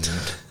in,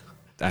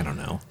 I don't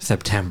know,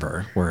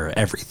 September, where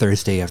every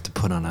Thursday you have to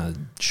put on a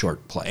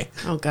short play.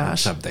 Oh, gosh. Or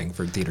something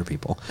for theater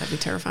people. That'd be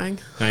terrifying.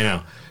 I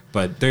know.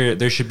 But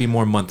there should be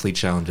more monthly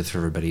challenges for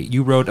everybody.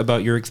 You wrote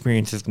about your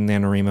experiences in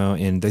NaNoWriMo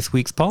in this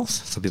week's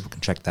Pulse, so people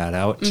can check that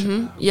out.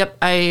 Yep.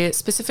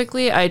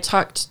 I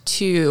talked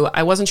to,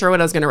 I wasn't sure what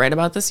I was going to write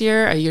about this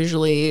year. I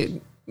usually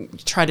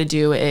try to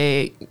do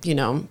a,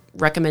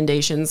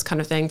 recommendations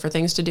kind of thing for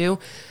things to do.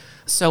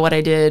 So what I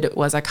did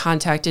was I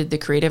contacted the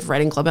Creative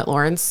Writing Club at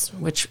Lawrence,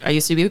 which I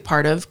used to be a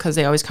part of because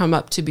they always come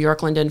up to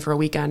Bjorklanden for a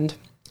weekend.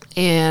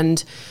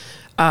 And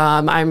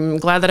I'm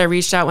glad that I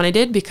reached out when I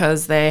did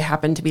because they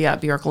happened to be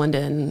at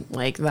Bjorklanden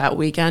like that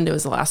weekend. It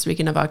was the last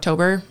weekend of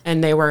October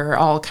and they were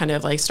all kind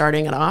of like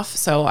starting it off.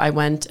 So I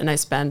went and I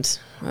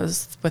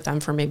was with them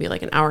for maybe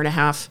like an hour and a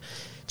half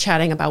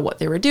chatting about what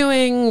they were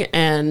doing.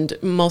 And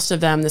most of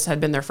them, this had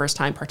been their first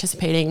time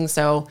participating.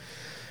 So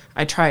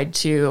I tried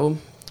to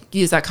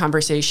use that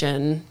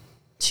conversation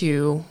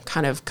to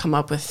kind of come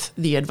up with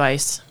the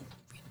advice,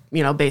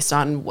 based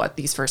on what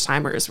these first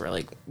timers were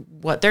like,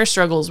 what their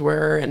struggles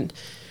were and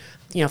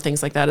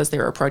things like that as they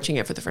were approaching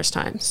it for the first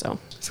time. So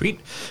sweet.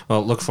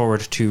 Well, look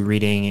forward to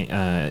reading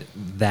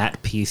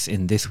that piece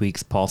in this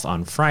week's Pulse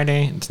on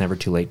Friday. It's never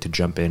too late to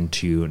jump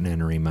into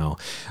NaNoWriMo.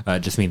 It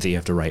just means that you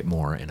have to write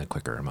more in a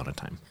quicker amount of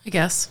time. I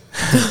guess.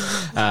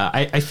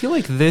 I feel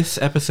like this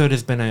episode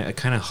has been a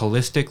kind of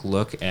holistic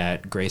look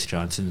at Grace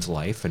Johnson's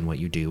life and what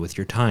you do with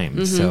your time.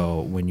 Mm-hmm.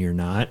 So when you're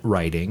not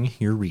writing,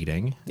 you're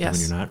reading. Yes. And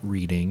when you're not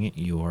reading,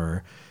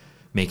 you're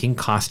making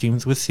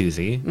costumes with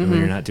Susie. Mm-hmm. And when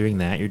you're not doing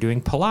that, you're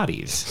doing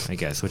Pilates, I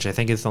guess, which I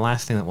think is the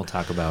last thing that we'll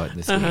talk about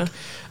this week.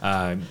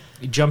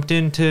 You jumped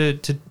in to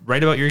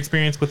write about your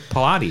experience with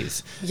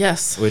Pilates.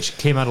 Yes. Which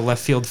came out of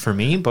left field for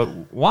me, but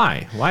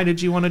why? Why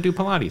did you want to do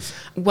Pilates?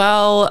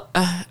 Well,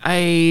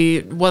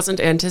 I wasn't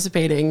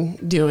anticipating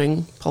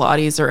doing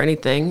Pilates or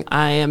anything.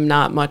 I am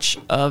not much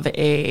of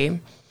a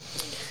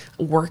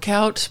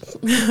workout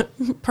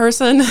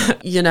person.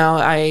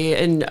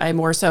 I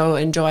more so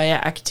enjoy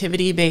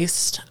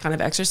activity-based kind of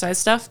exercise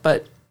stuff,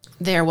 but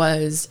there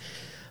was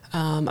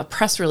a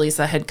press release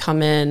that had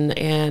come in,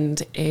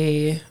 and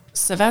a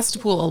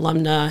Sevastopol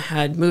alumna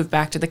had moved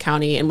back to the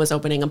county and was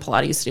opening a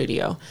Pilates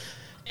studio.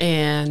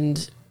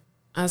 And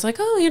I was like,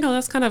 oh,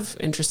 that's kind of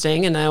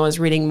interesting. And I was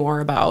reading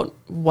more about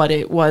what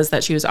it was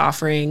that she was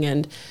offering.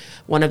 And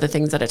one of the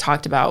things that it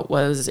talked about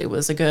was it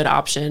was a good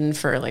option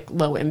for like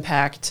low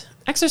impact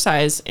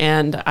exercise.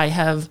 And I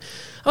have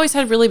always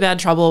had really bad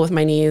trouble with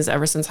my knees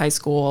ever since high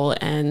school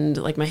and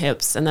like my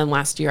hips. And then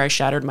last year I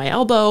shattered my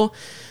elbow,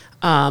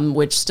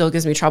 which still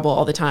gives me trouble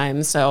all the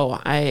time. So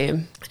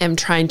I am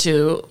trying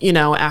to,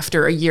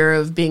 after a year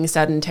of being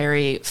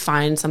sedentary,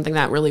 find something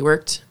that really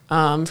worked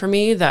for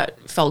me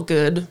that felt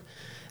good,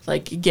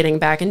 like getting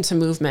back into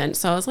movement.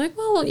 So I was like,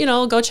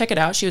 well, go check it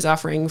out. She was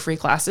offering free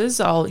classes.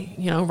 I'll,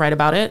 write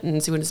about it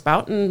and see what it's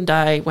about. And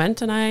I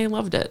went and I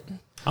loved it.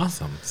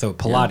 Awesome. So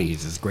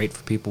Pilates is great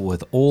for people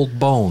with old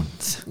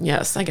bones.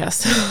 Yes, I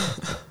guess.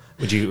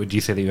 Would you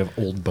say that you have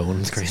old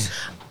bones, Grace?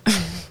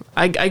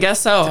 I guess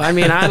so. I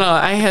mean, I don't know.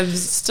 I have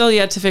still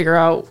yet to figure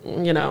out,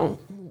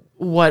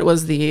 what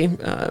was the,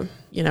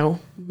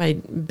 my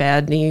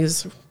bad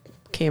knees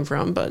came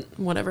from, but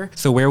whatever.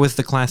 So where was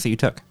the class that you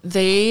took?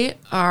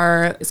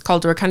 It's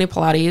called Dorkani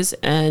Pilates,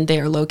 and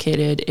they are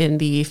located in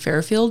the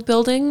Fairfield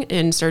building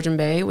in Sturgeon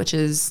Bay, which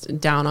is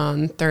down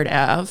on 3rd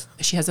Ave.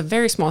 She has a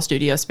very small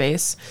studio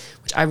space,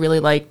 which I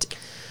really liked.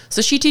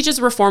 So she teaches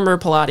reformer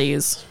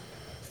Pilates,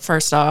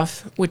 first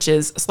off, which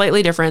is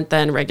slightly different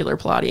than regular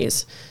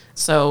Pilates.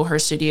 So her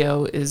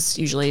studio is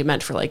usually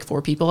meant for like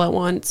 4 people at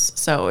once.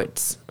 So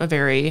it's a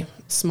very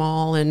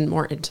small and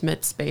more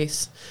intimate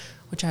space,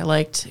 which I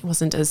liked. It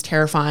wasn't as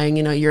terrifying.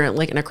 You're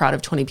like in a crowd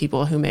of 20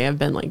 people who may have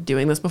been like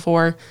doing this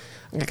before.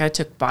 Like I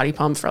took body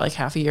pump for like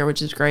half a year,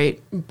 which is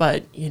great.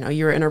 But,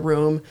 you're in a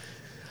room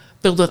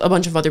filled with a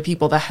bunch of other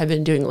people that have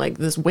been doing like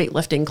this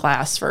weightlifting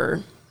class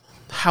for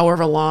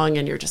however long.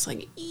 And you're just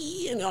like,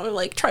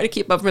 like try to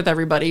keep up with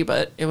everybody.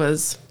 But it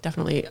was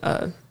definitely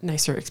a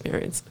nicer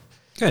experience.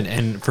 Good.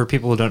 And for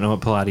people who don't know what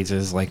Pilates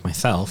is, like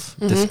myself,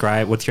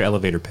 describe, what's your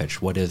elevator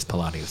pitch? What is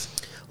Pilates?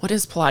 What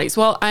is Pilates?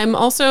 Well, I'm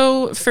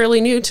also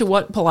fairly new to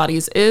what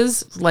Pilates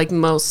is. Like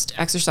most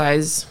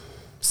exercise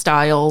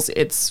styles,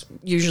 it's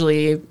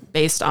usually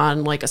based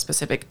on like a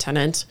specific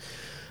tenet.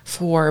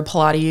 For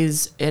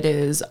Pilates, it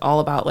is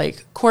all about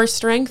like core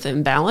strength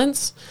and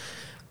balance.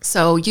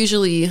 So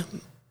usually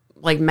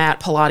like mat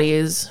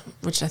Pilates,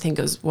 which I think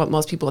is what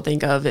most people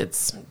think of,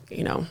 it's,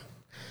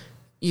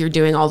 you're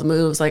doing all the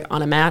moves like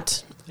on a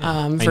mat. Yeah,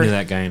 I knew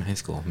that guy in high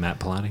school, Matt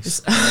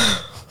Pilates.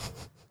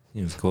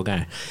 He was a cool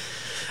guy.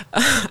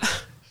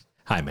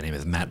 Hi, my name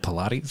is Matt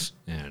Pilates,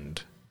 and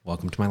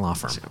welcome to my law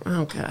firm.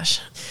 Oh,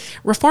 gosh.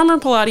 Reformer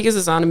Pilates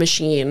is on a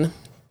machine,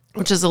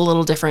 which is a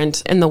little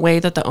different. In the way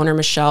that the owner,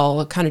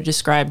 Michelle, kind of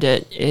described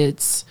it,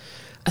 it's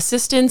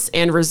assistance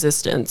and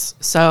resistance.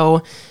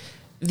 So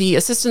the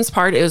assistance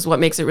part is what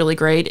makes it really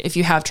great. If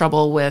you have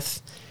trouble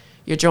with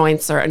your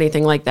joints or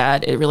anything like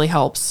that, it really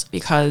helps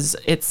because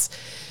it's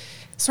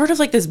sort of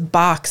like this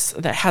box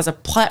that has a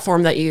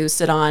platform that you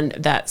sit on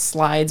that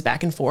slides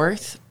back and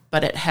forth,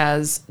 but it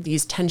has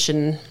these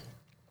tension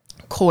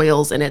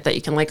coils in it that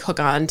you can like hook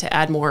on to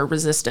add more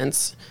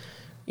resistance,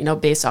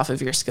 based off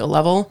of your skill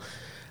level.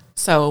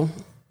 So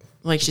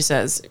like she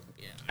says,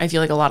 I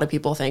feel like a lot of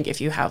people think if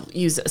you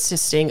use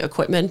assisting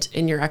equipment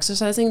in your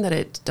exercising that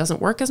it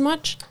doesn't work as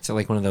much. So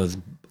like one of those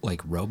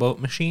like rowboat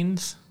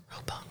machines?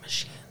 Rowboat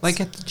machines. Like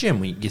at the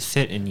gym, you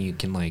sit and you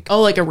can like...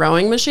 Oh, like a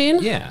rowing machine?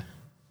 Yeah.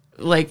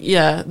 Like,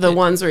 yeah, the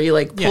ones where you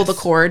like pull the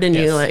cord and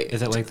you like...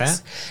 Is it like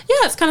that? Yeah,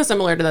 it's kind of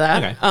similar to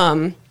that.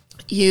 Okay.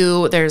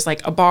 There's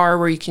like a bar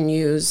where you can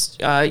use,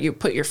 you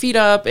put your feet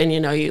up and,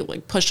 you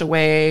like push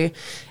away.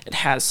 It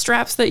has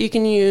straps that you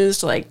can use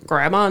to like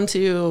grab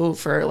onto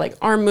for like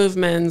arm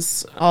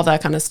movements, all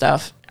that kind of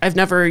stuff. I've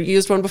never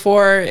used one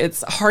before.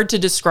 It's hard to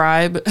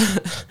describe.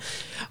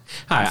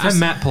 Hi, I'm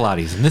Matt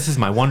Pilates, and this is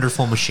my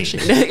wonderful machine.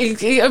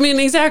 I mean,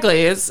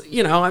 exactly. It's,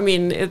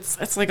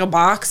 it's like a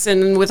box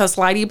and with a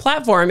slidey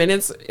platform, and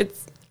it's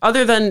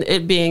other than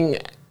it being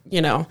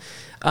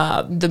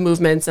the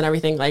movements and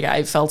everything. Like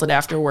I felt it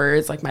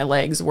afterwards. Like my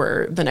legs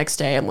were the next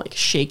day, I'm like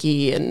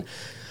shaky and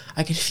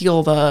I could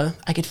feel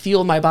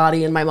my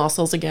body and my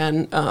muscles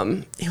again.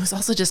 It was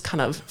also just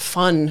kind of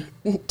fun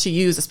to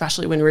use,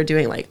 especially when we were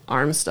doing like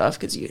arm stuff,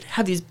 because you'd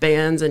have these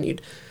bands and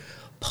you'd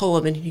pull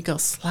them and you go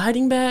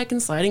sliding back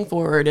and sliding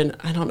forward. And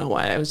I don't know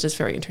why, I was just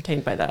very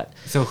entertained by that.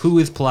 So who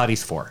is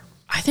Pilates for?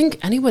 I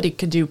think anybody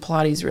could do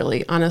Pilates,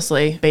 really,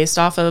 honestly, based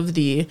off of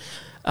the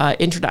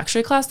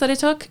introductory class that I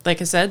took.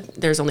 Like I said,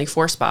 there's only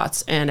 4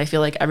 spots, and I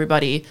feel like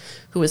everybody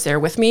who was there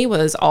with me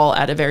was all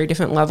at a very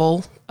different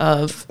level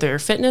of their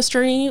fitness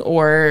journey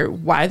or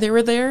why they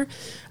were there.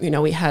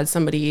 We had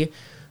somebody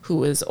who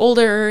was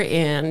older,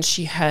 and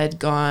she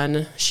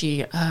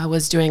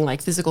was doing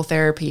like physical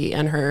therapy,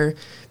 and her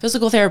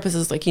physical therapist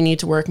is like, you need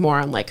to work more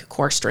on like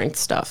core strength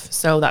stuff.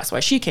 So that's why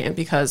she came,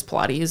 because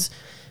Pilates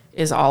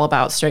is all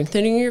about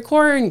strengthening your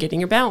core and getting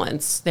your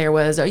balance. There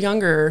was a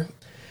younger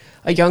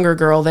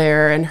girl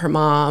there, and her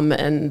mom,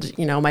 and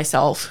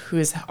myself, who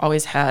has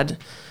always had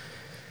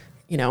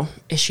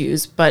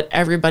issues, but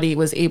everybody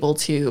was able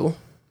to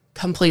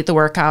complete the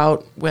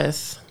workout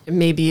with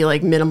maybe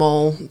like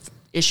minimal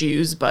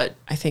issues, but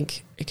I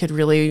think it could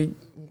really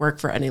work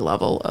for any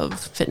level of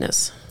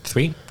fitness.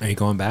 Sweet. Are you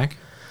going back?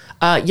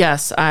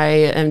 Yes, I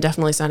am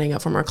definitely signing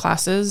up for more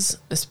classes,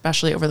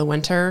 especially over the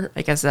winter.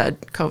 Like I said,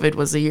 COVID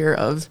was a year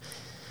of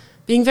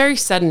being very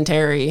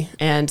sedentary,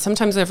 and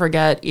sometimes I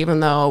forget, even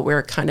though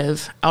we're kind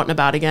of out and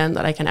about again,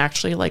 that I can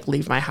actually like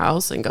leave my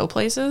house and go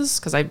places,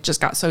 because I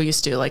just got so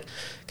used to like,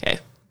 okay,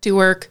 do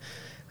work,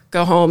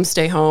 go home,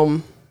 stay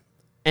home,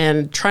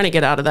 and trying to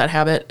get out of that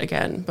habit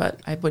again. But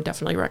I would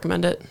definitely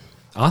recommend it.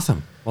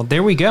 Awesome. Well,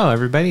 there we go,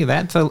 everybody.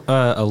 That's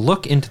a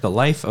look into the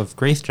life of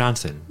Grace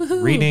Johnson.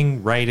 Woo-hoo.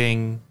 Reading,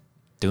 writing,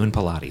 doing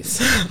Pilates.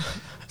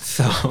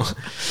 So,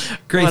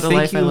 Grace, what a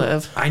life I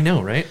live. I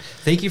know, right?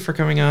 Thank you for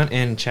coming on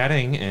and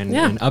chatting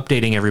and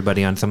updating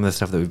everybody on some of the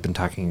stuff that we've been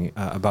talking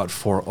about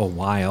for a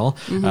while.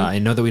 Mm-hmm. I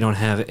know that we don't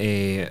have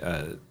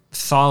a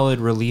solid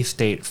release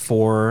date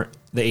for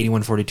the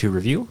 8142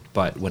 review,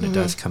 but when it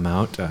does come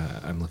out,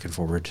 I'm looking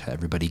forward to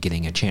everybody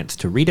getting a chance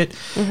to read it,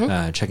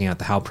 checking out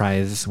the Hal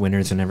Prize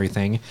winners and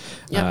everything.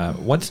 Yep.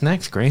 What's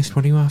next, Grace?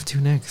 What are you off to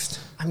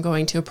next? I'm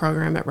going to a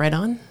program at Right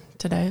On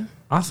today.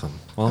 Awesome.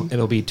 Well,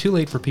 it'll be too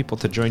late for people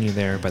to join you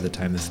there by the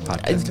time this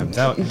podcast comes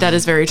out. That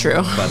is very true.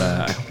 But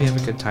I hope you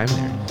have a good time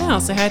there. Yeah, I'll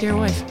say hi to your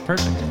wife.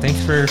 Perfect.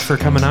 Thanks for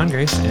coming on,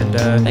 Grace. And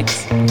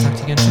thanks. Talk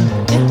to you again soon.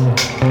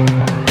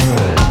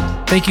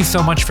 Yeah. Thank you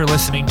so much for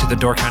listening to the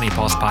Door County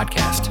Pulse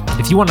podcast.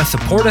 If you want to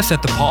support us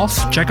at the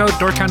Pulse, check out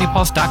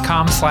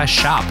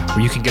doorcountypulse.com/shop, where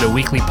you can get a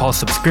weekly Pulse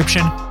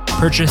subscription,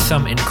 purchase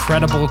some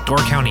incredible Door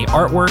County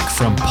artwork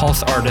from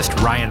Pulse artist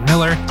Ryan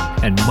Miller,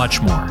 and much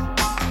more.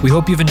 We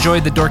hope you've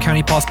enjoyed the Door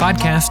County Pulse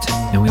podcast,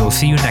 and we will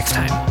see you next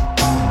time.